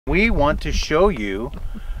We want to show you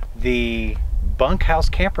the bunkhouse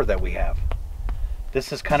camper that we have.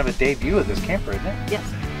 This is kind of a debut of this camper, isn't it?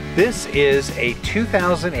 Yes. This is a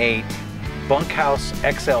 2008 Bunkhouse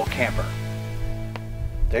XL camper.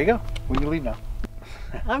 There you go. We can leave now.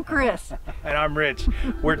 I'm Chris. And I'm Rich.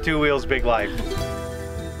 We're Two Wheels Big Life.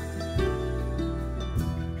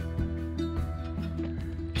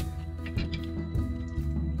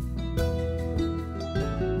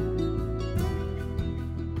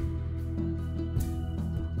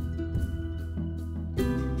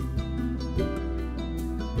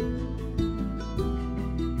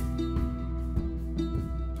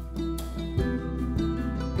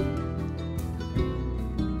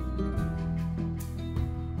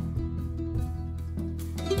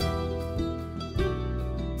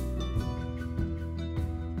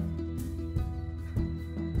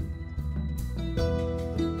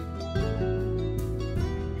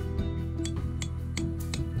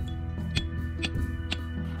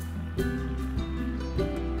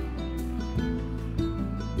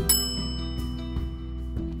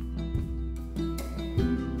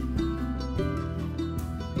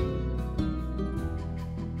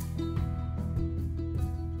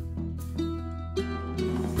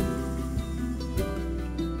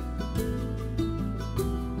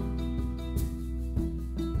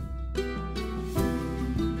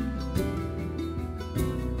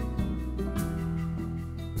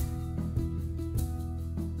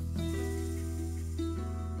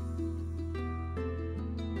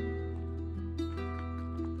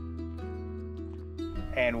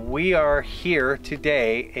 And we are here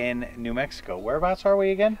today in New Mexico. Whereabouts are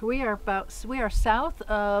we again? We are south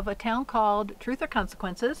of a town called Truth or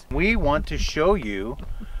Consequences. We want to show you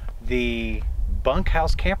the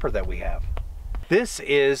bunkhouse camper that we have. This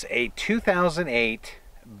is a 2008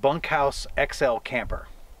 Bunkhouse XL camper.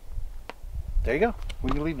 There you go.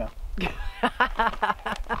 We can leave now.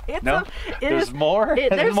 There's more?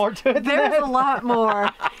 There's more to it. There's a lot more.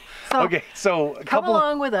 So okay, so come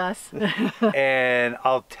along with us. And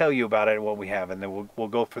I'll tell you about it, what we have, and then we'll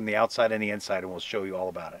go from the outside and the inside, and we'll show you all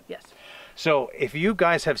about it. Yes. So if you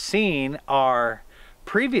guys have seen our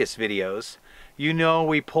previous videos, you know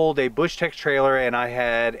we pulled a Bushtec trailer, and I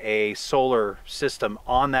had a solar system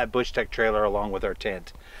on that Bushtec trailer along with our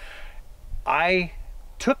tent. I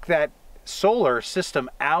took that solar system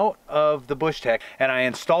out of the Bushtec and I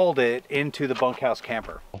installed it into the bunkhouse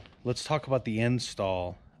camper. Let's talk about the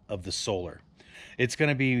install of the solar. It's going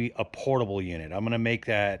to be a portable unit. I'm going to make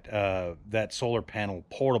that that solar panel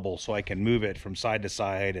portable so I can move it from side to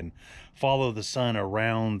side and follow the sun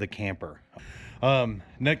around the camper.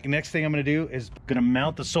 Next thing I'm going to do is going to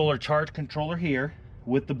mount the solar charge controller here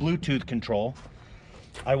with the Bluetooth control.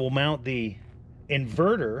 I will mount the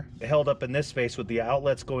inverter held up in this space with the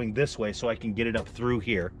outlets going this way so I can get it up through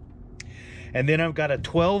here. And then I've got a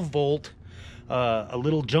 12 volt a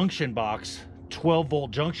little junction box, 12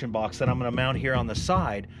 volt junction box that I'm going to mount here on the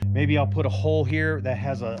side. Maybe I'll put a hole here that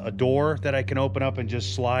has a door that I can open up and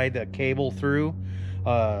just slide the cable through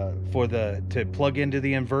to plug into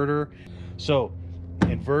the inverter. So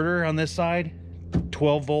inverter on this side,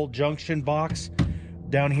 12 volt junction box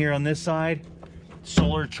down here on this side,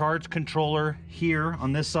 solar charge controller here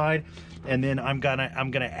on this side, and then I'm gonna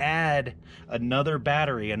add another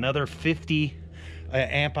battery, another 50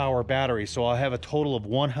 amp hour battery, so I'll have a total of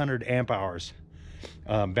 100 amp hours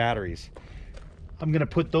batteries. I'm gonna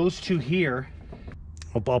put those two here.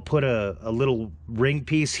 I'll put a little ring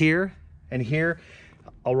piece here, and here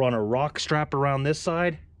I'll run a rock strap around this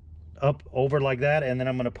side up over like that, and then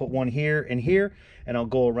I'm going to put one here and here, and I'll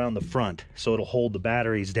go around the front so it'll hold the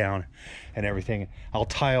batteries down and everything. I'll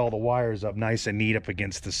tie all the wires up nice and neat up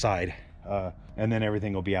against the side, and then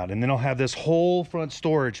everything will be out, and then I'll have this whole front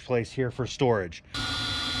storage place here for storage.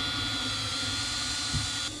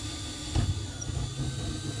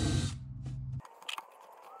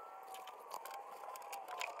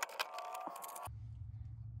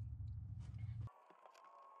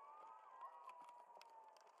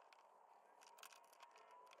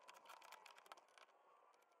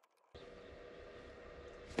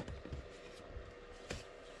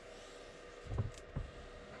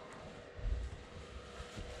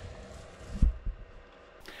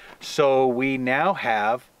 So we now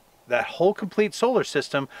have that whole complete solar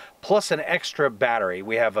system plus an extra battery.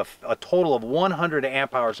 We have a total of 100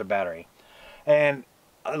 amp hours of battery. And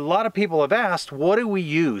a lot of people have asked, what do we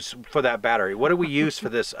use for that battery? What do we use for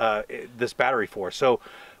this this battery for? So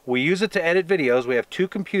we use it to edit videos. We have 2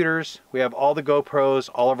 computers. We have all the GoPros,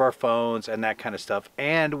 all of our phones, and that kind of stuff.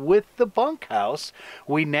 And with the bunkhouse,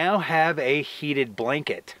 we now have a heated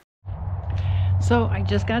blanket. So I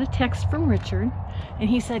just got a text from Richard, And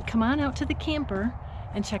he said, come on out to the camper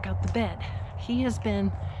and check out the bed. He has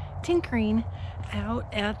been tinkering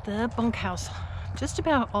out at the bunkhouse just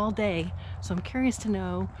about all day, so I'm curious to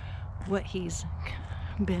know what he's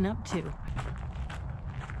been up to.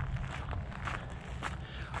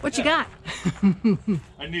 What you got?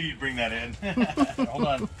 I knew you'd bring that in. Hold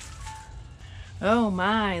on. Oh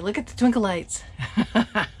my, look at the twinkle lights.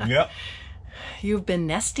 Yep. You've been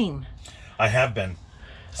nesting. I have been.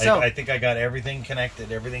 So, I think I got everything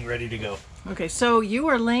connected, everything ready to go. okay, so you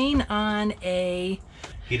are laying on a...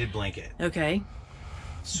 Heated blanket. Okay.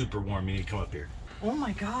 Super warm. You need to come up here. Oh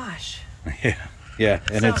my gosh. Yeah,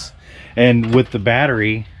 and with the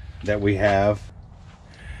battery that we have,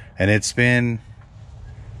 and it's been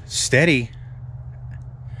steady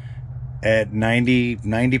at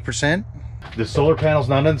 90%. The solar panel's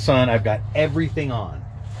not in the sun. I've got everything on,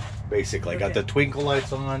 basically. Okay. I got the twinkle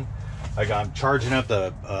lights on. I'm charging up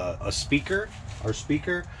our speaker.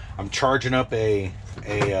 I'm charging up a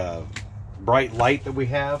bright light that we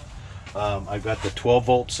have. I've got the 12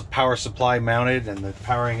 volts power supply mounted and the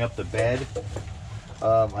powering up the bed.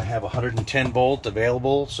 I have 110 volt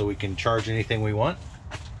available, so we can charge anything we want.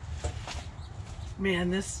 Man,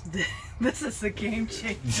 this is a game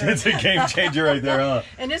changer. It's a game changer right there, huh?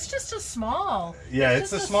 And it's just a small. Yeah,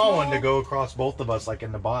 it's a small one to go across both of us, like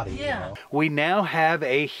in the body. Yeah. You know? We now have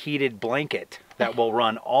a heated blanket that will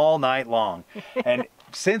run all night long. And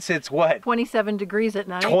since it's what? 27 degrees at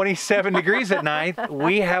night. 27 degrees at night,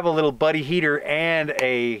 we have a little buddy heater and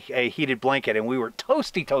a heated blanket, and we were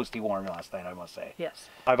toasty warm last night, I must say. Yes.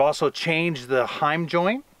 I've also changed the Heim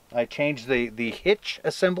joint. I changed the hitch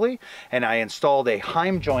assembly, and I installed a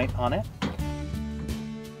Heim joint on it.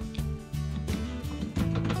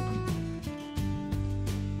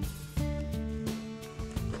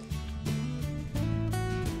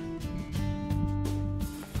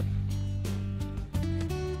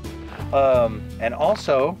 And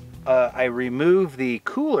also, I removed the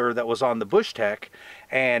cooler that was on the Bushtec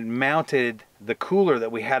and mounted the cooler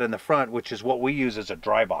that we had in the front, which is what we use as a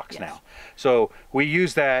dry box now. So we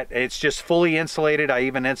use that. It's just fully insulated. I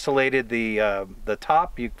even insulated the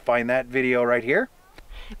top. You can find that video right here.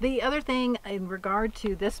 The other thing in regard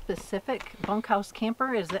to this specific bunkhouse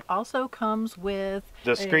camper is it also comes with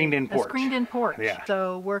the screened-in porch. A screened-in porch. Yeah.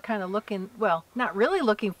 So we're kind of looking, well, not really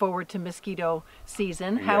looking forward to mosquito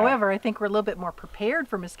season. Yeah. However, I think we're a little bit more prepared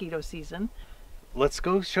for mosquito season. Let's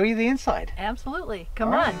go show you the inside. Absolutely.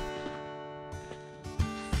 Come on.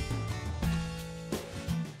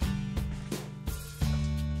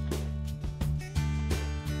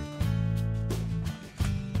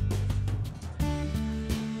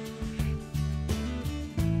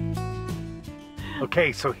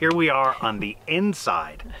 Okay, so here we are on the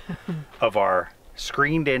inside of our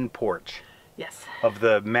screened-in porch. Yes. Of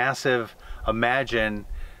the massive, imagine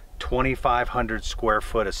 2,500 square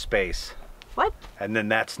foot of space. What? And then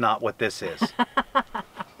that's not what this is.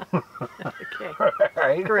 Okay.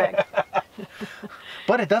 Right? Correct.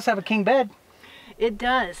 But it does have a king bed. It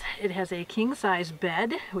does. It has a king-size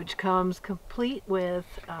bed, which comes complete with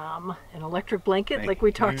an electric blanket, like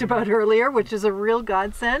we talked about earlier, which is a real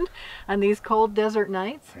godsend on these cold desert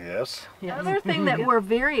nights. Yes. The other thing that we're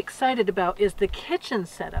very excited about is the kitchen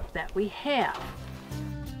setup that we have.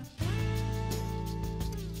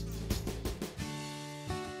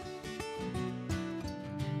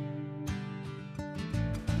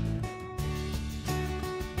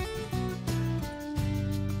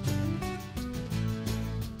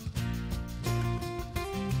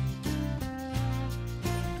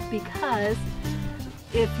 Because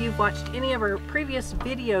if you've watched any of our previous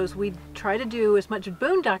videos, we try to do as much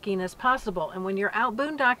boondocking as possible. And when you're out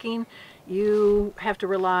boondocking, you have to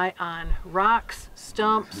rely on rocks,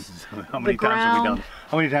 stumps, How many times have we done?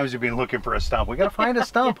 How many times have you been looking for a stump? We gotta find a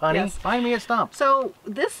stump, honey. Yes. Find me a stump. So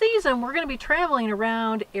this season we're going to be traveling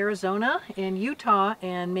around Arizona and Utah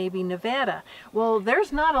and maybe Nevada. Well,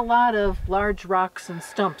 there's not a lot of large rocks and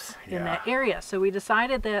stumps in that area. So we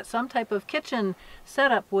decided that some type of kitchen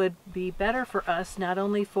setup would be better for us, not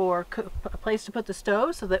only for a place to put the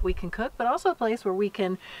stove so that we can cook, but also a place where we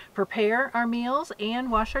can prepare our meals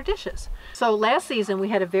and wash our dishes. So last season we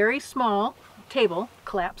had a very small table,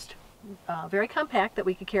 collapsed, very compact, that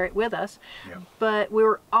we could carry it with us, but we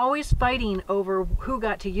were always fighting over who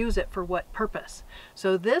got to use it for what purpose.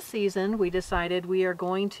 So this season we decided we are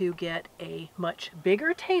going to get a much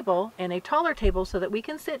bigger table and a taller table so that we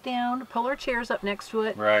can sit down, pull our chairs up next to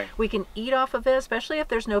it. Right. We can eat off of it, especially if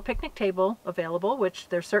there's no picnic table available, which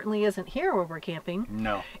there certainly isn't here where we're camping.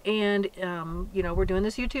 No. And you know, we're doing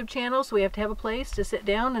this YouTube channel, so we have to have a place to sit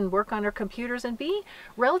down and work on our computers and be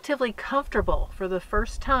relatively comfortable for the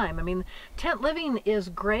first time. I mean, mean, tent living is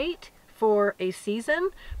great for a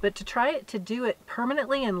season, but to do it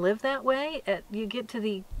permanently and live that way, you get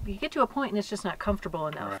to a point and it's just not comfortable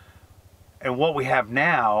enough. Right. And what we have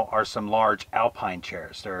now are some large alpine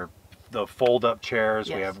chairs. They're the fold-up chairs.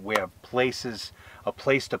 Yes. We have a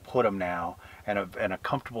place to put them now, and a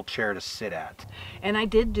comfortable chair to sit at. And I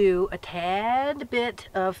did do a tad bit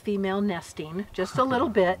of female nesting, just a little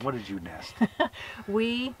bit. What did you nest?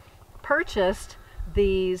 We purchased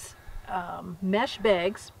these mesh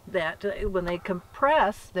bags that when they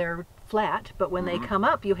compress, they're flat, but when they come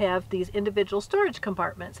up, you have these individual storage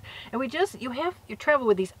compartments. And you travel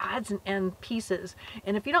with these odds and end pieces,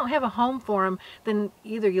 and if you don't have a home for them, then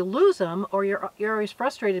either you lose them or you're always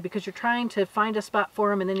frustrated because you're trying to find a spot for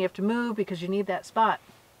them, and then you have to move because you need that spot.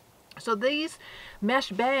 So these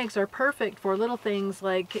mesh bags are perfect for little things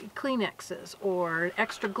like Kleenexes or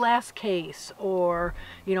extra glass case, or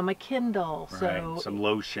my Kindle. Right. So some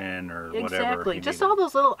lotion or whatever. Exactly. Just all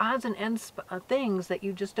those little odds and ends things that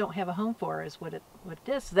you just don't have a home for is what it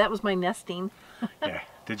is. So that was my nesting. Yeah.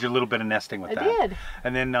 Did you a little bit of nesting with that? I did.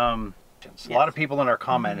 And then a lot of people in our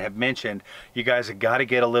comment have mentioned you guys have got to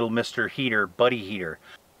get a little Mr. Heater, Buddy Heater.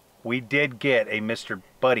 We did get a Mr.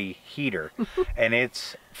 Buddy heater, and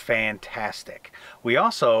it's fantastic. We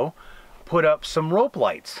also put up some rope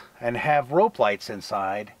lights and have rope lights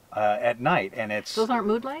inside at night, and Those aren't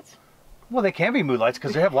mood lights? Well, they can be mood lights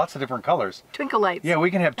because they have lots of different colors. Twinkle lights. Yeah,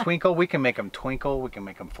 we can have twinkle. We can make them twinkle. We can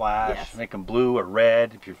make them flash. Yes. Make them blue or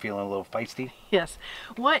red if you're feeling a little feisty. Yes.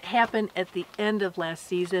 What happened at the end of last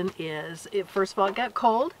season is, first of all, it got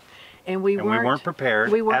cold. And we weren't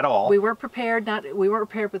prepared at all. We weren't prepared. We weren't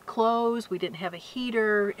prepared with clothes. We didn't have a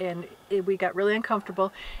heater, and we got really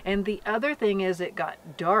uncomfortable. And the other thing is, it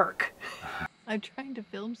got dark. I'm trying to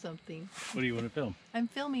film something. What do you want to film? I'm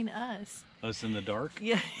filming us. Us in the dark?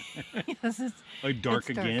 Yeah. Yes. Oh, dark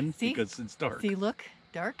it's again? Dark. See? Because it's dark. See, look,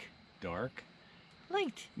 dark. Dark.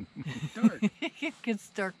 Light. Dark. It gets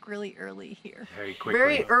dark really early here. Very quickly.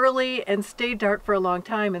 Very early, and stayed dark for a long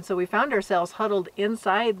time. And so we found ourselves huddled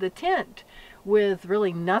inside the tent with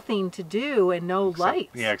really nothing to do and no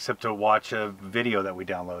lights. Yeah, except to watch a video that we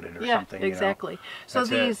downloaded or something. Exactly. So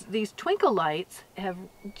these twinkle lights have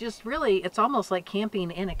just really, it's almost like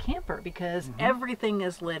camping in a camper because everything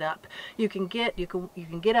is lit up. You can get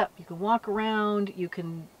up, you can walk around, you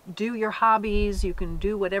can do your hobbies, you can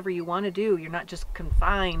do whatever you want to do. You're not just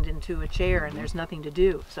confined into a chair and there's nothing to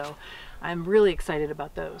do. So I'm really excited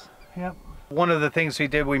about those. Yep. One of the things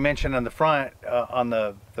we mentioned on the front, on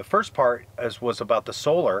the first part, was about the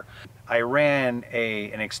solar. I ran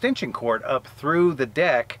an extension cord up through the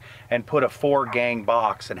deck and put a 4-gang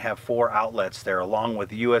box and have 4 outlets there along with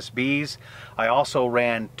USBs. I also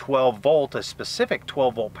ran 12 volt, a specific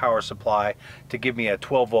 12 volt power supply to give me a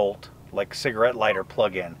 12 volt like cigarette lighter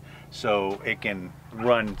plug-in. So it can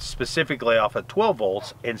run specifically off of 12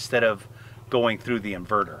 volts instead of going through the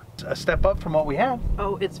inverter. A step up from what we had.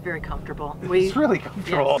 Oh, it's very comfortable. It's really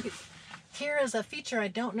comfortable. Yes. Here is a feature I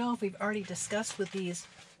don't know if we've already discussed with these,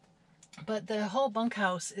 but the whole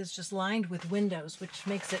bunkhouse is just lined with windows, which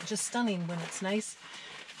makes it just stunning when it's nice.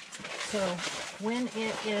 So when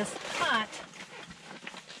it is hot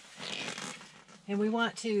and we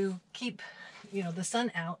want to keep the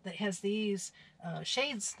sun out, that has these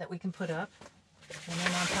shades that we can put up, and then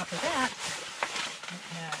on top of that it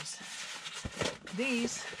has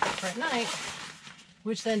these for at night,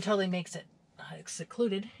 which then totally makes it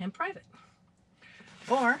secluded and private.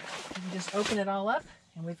 Or you can just open it all up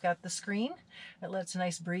and we've got the screen that lets a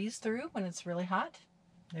nice breeze through when it's really hot.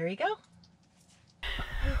 There you go.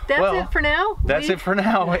 That's it for now. That's it for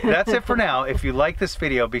now. That's it for now. If you like this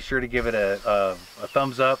video, be sure to give it a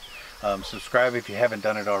thumbs up. Subscribe if you haven't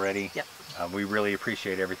done it already. Yep. We really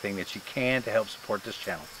appreciate everything that you can to help support this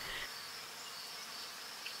channel.